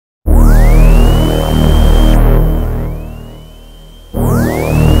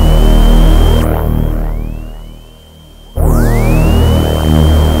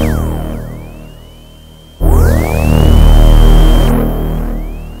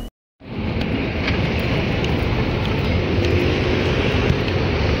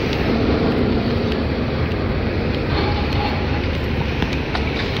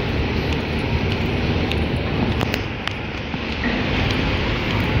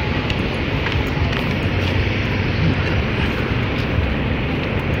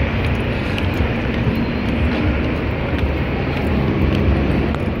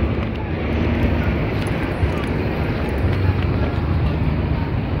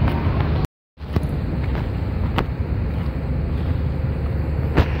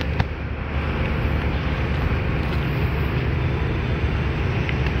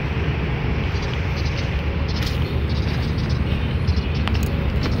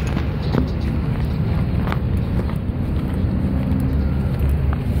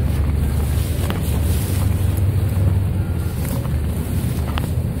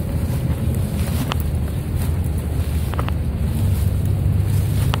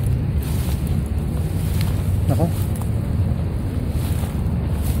Nako.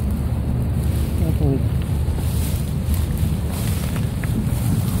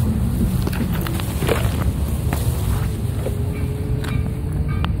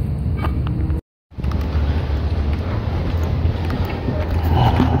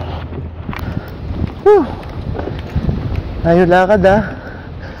 Ayun lakad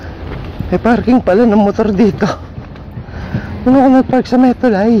May parking pala ng motor dito. Ano ako nag-park sa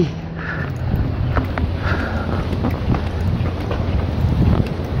Metolay?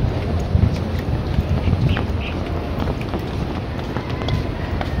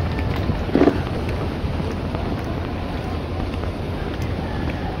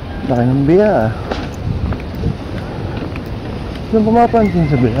 Laki ng biya. Anong pumapansin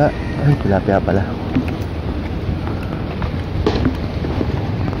sa biya? Ay, tilapia pala.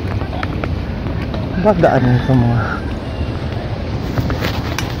 Bakit daan ito mga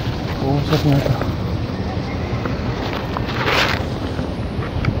usap na ito?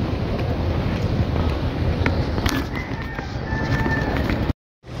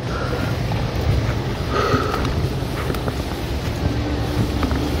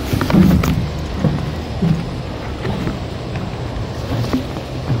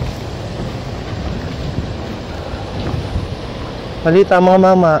 Balita mga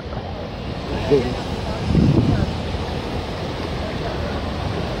mama.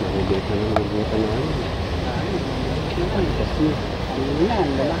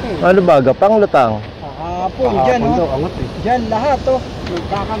 Ano ba? Gapang lutang? Hapon, dyan dyan lahat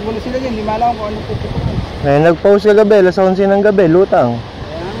nagkakagulo sila dyan, di malaw kung anong putok. Eh, nag-post ka gabi, alas 11 ng gabi, lutang.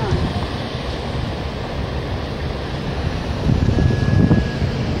 Kaya nga.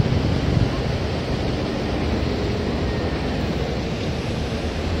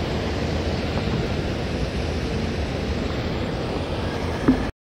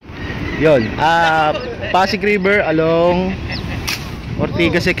 Yun, Pasig River along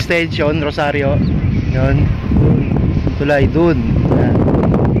Ortigas Extension, Rosario. Yun, tulay dun.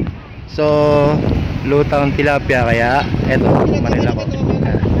 So, lutang tilapia, kaya eto, Manila ko.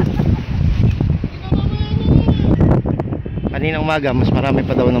 Kaninang umaga, mas marami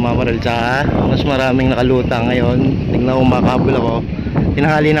pa daw namamaril, tsaka mas maraming nakalutang. Ngayon, tingnan ko, makakabul ako.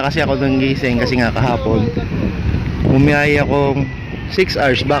 Tinanghali na kasi ako dun gising kasi nga kahapon bumiyay akong 6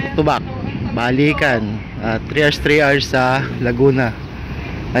 hours back to back balikan, 3 hours sa Laguna.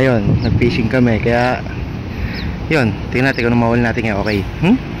 Ayun, nag-fishing kami, kaya yun, tingnan natin kung mawala natin ngayon. Okay?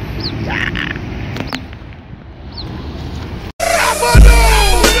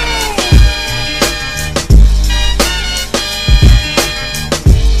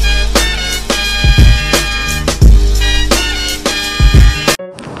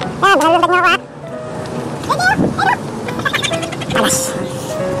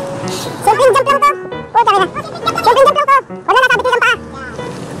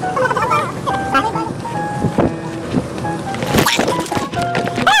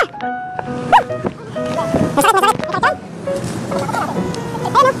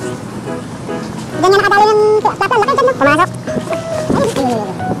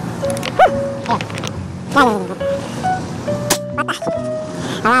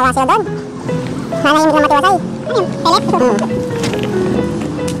 Kawawa siya doon. Sana yung hindi na matiwasay. Pelet?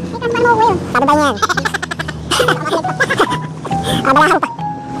 Paano mo ko yun? Sabi ba niyan? Balahan pa.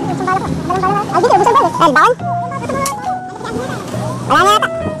 Ay, dito, gusto ba? El, bawal? Wala na yata.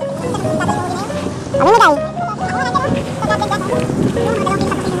 Ano mo tayo?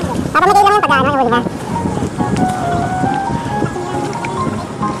 Papamigay lang yung pag-ano, yung huli na.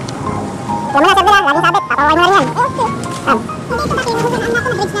 Alam mo na, sir, bila, laging sabit. Papaway mo na rin yan.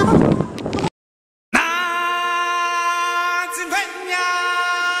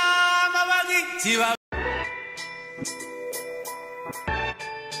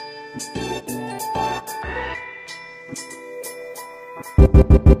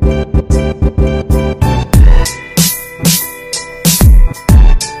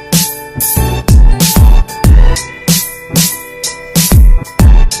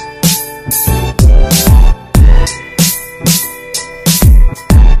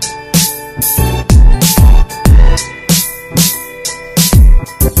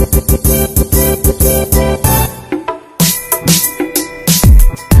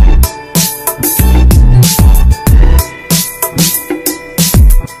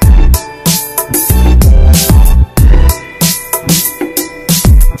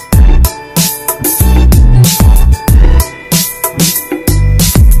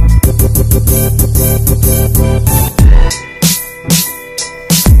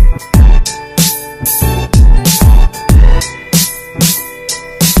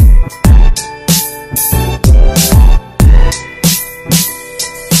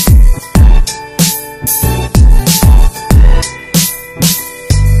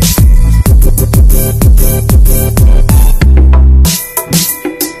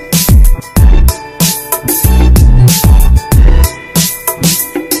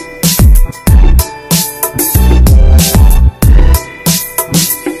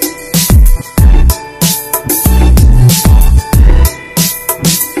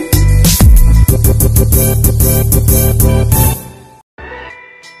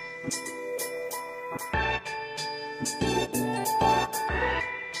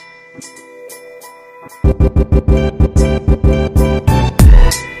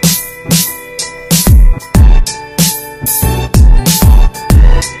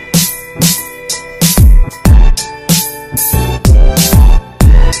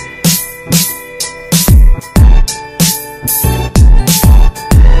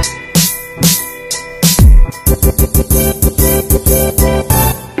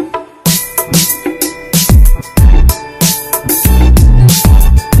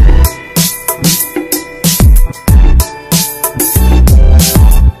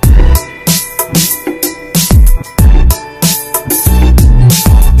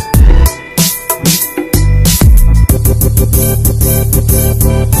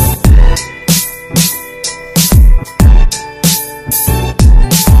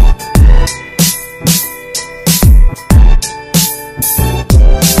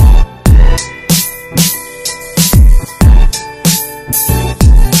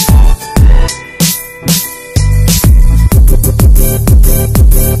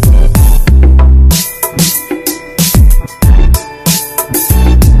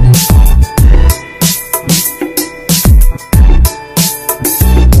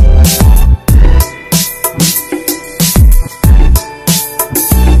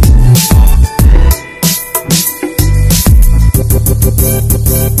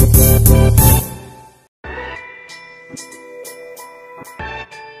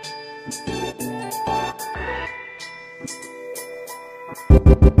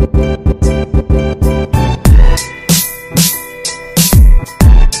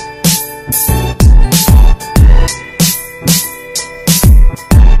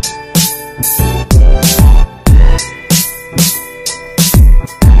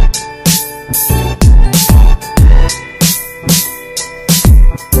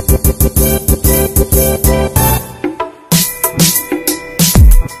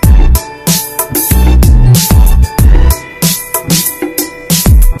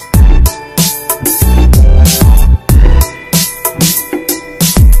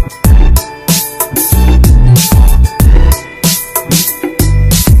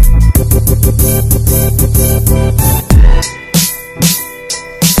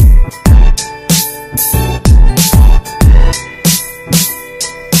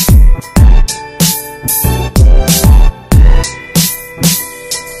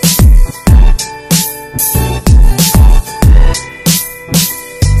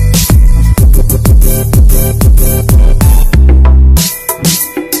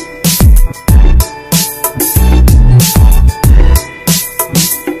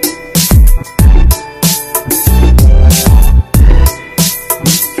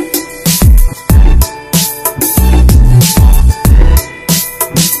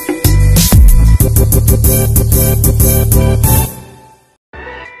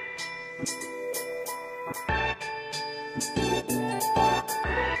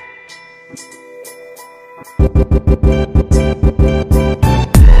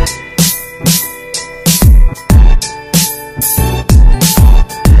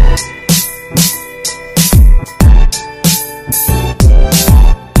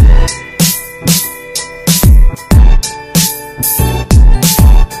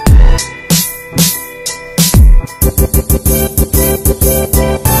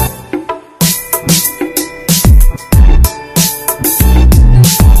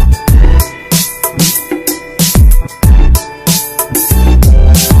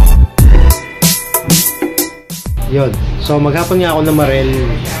 Yun. So maghapon nga ako na Marel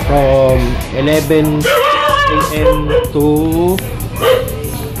from 11 AM to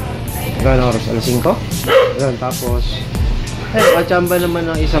gano'n oras? Alas 5? Yun. Tapos nakatyamba naman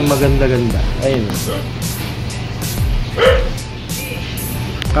ng isang maganda-ganda. Ayun.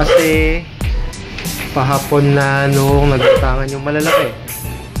 Kasi pahapon na nung nagkakalutangan yung malalaki.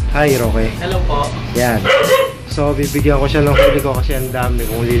 Hi, Roque. Hello po. Yan. So bibigyan ko siya ng huli ko kasi ang dami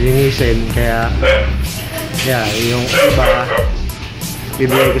kung lilinisin. Kaya yeah, yung iba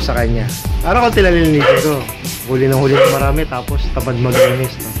bibigay ko sa kanya. Araw ko tilalinisin ko. Huli ng marami tapos tabad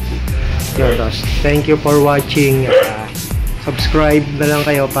maglinis, no? Yun, tapos thank you for watching. Subscribe na lang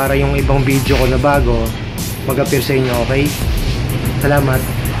kayo para yung ibang video ko na bago mag-appear sa inyo, okay?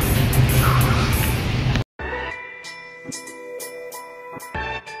 Salamat.